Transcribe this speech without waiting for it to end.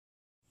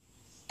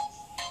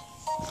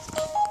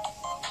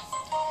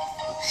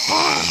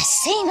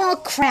Same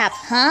old crap,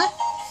 huh?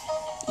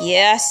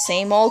 Yeah,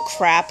 same old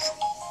crap.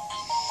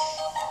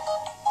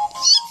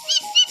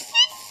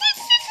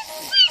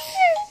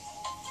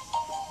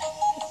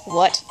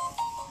 What?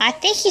 I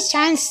think he's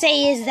trying to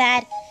say is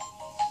that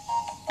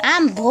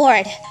I'm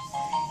bored.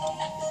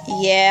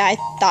 Yeah, I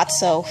thought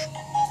so.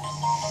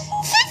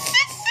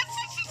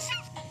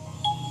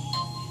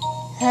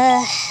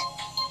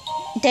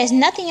 There's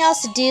nothing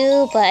else to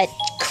do but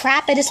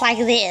crap it is like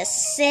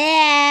this.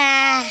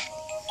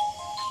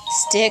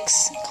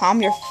 Sticks,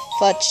 calm your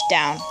fudge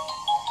down.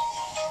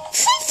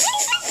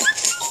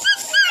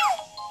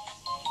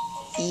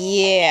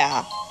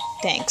 Yeah,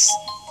 thanks.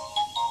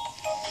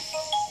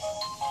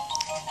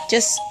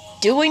 Just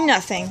doing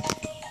nothing.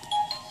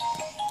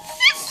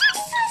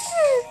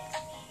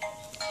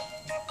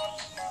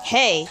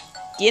 Hey,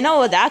 do you know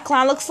what that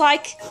clown looks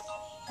like?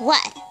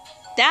 What?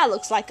 That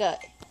looks like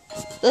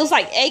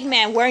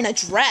Eggman wearing a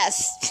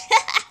dress.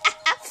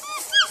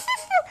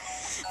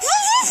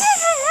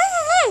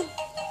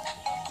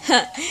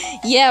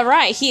 Yeah,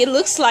 right. He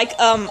looks like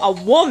a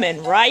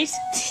woman, right?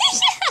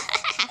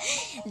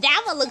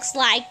 That one looks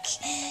like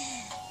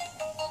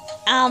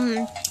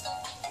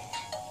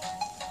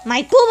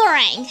my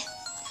boomerang.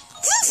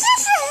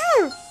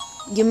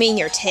 You mean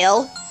your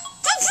tail?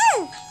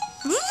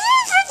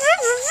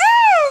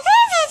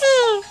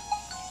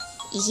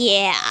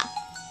 Yeah.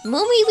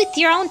 Move me with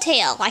your own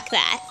tail like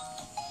that.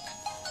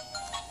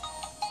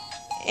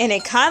 And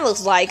it kind of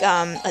looks like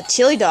a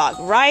chili dog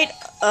right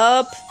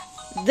up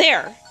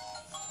there.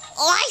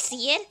 Oh, I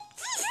see it.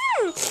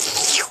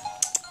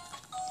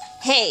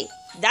 Hey,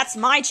 that's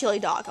my chili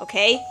dog,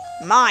 okay?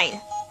 Mine.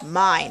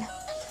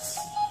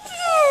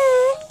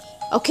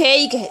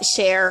 Okay, you can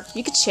share.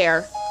 You can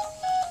share.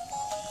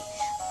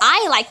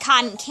 I like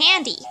cotton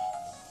candy.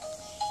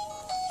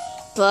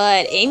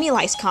 But Amy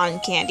likes cotton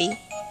candy.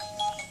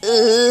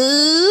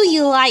 Ooh,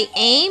 you like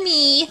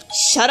Amy.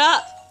 Shut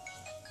up.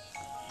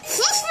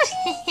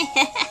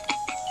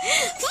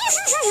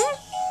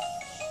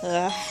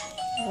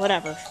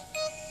 Whatever.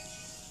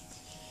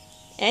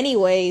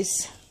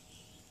 Anyways,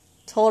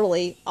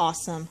 totally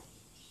awesome.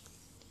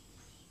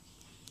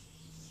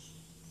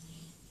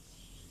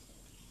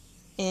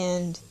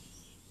 And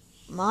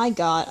my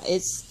God,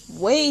 it's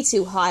way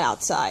too hot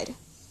outside.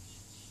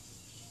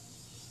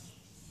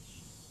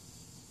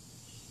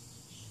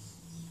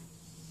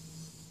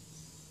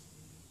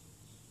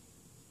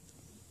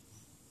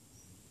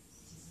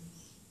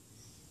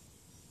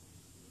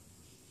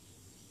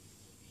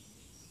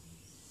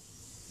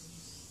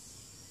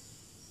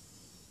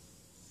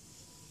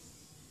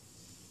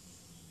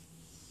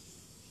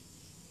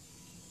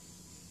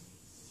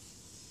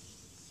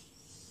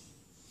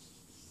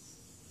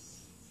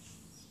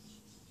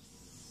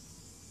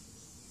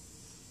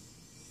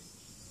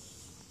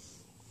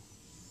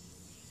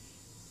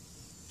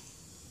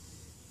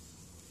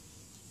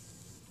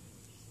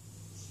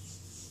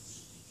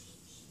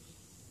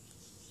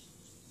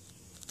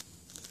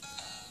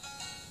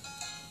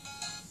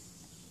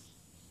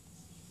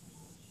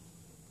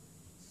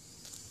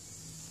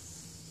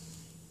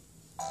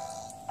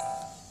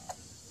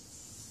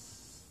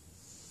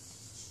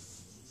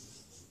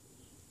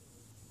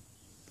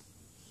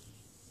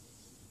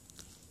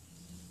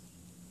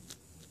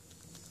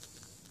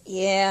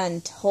 Yeah,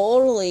 and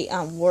totally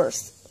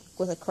worse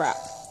with a crap.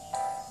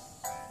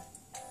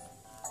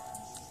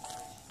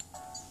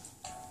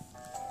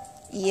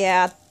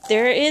 Yeah,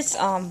 there is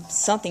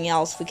something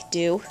else we could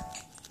do.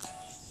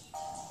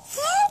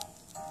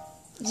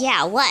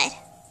 Yeah, what?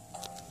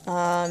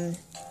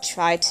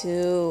 Try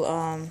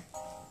to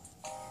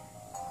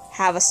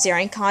have a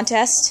staring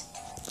contest.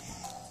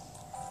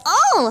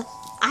 Oh,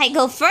 I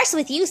go first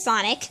with you,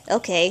 Sonic.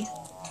 Okay.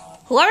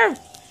 Whoever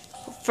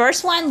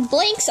first one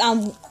blinks,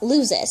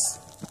 loses.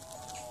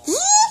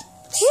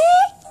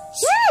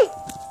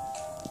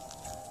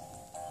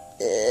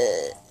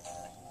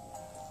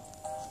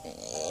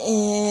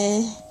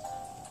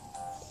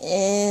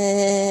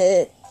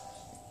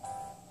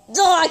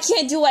 Oh, I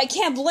can't do it. I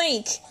can't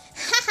blink.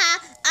 Haha,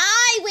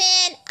 I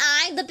win.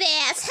 I'm the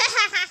best.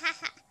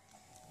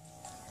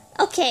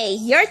 Okay,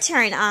 your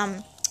turn,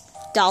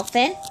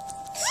 dolphin.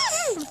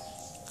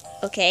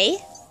 Okay.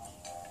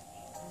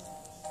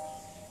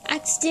 I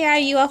can stare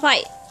at you if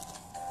I...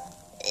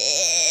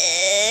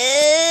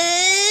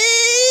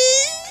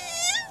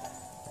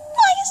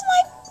 Why is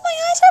my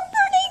eyes are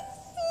burning?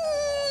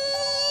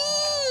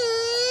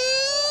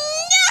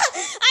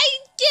 I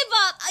give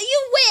up. You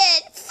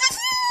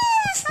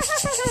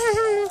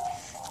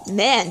win.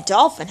 Man,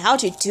 Dolphin,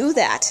 how'd you do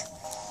that?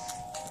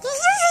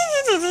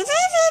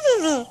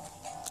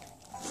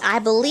 I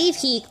believe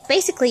he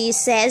basically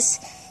says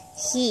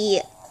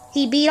he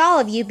beat all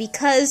of you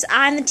because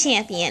I'm the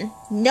champion.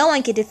 No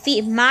one can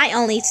defeat my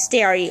only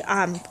starry,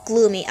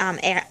 gloomy,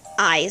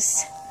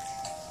 eyes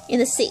in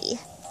the sea.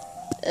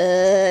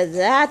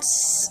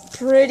 That's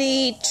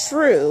pretty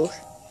true.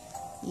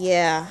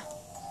 Yeah.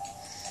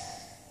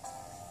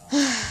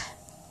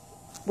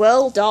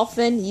 Well,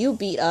 Dolphin, you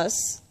beat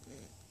us.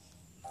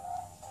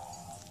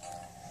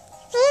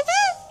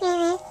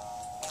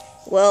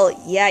 Well,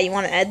 yeah, you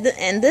want to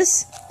end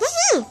this?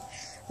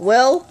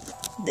 Well,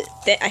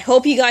 I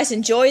hope you guys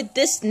enjoyed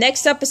this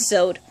next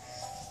episode.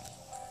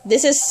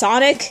 This is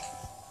Sonic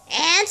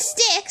And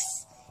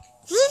Sticks.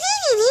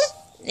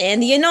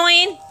 and the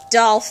annoying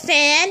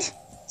Dolphin.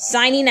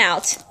 signing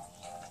out.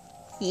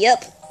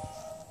 Yep.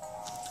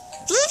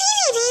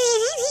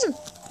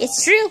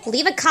 It's true.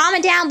 Leave a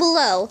comment down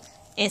below.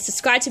 And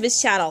subscribe to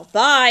this channel.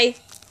 Bye!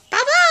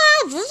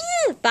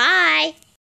 Bye-bye. Bye.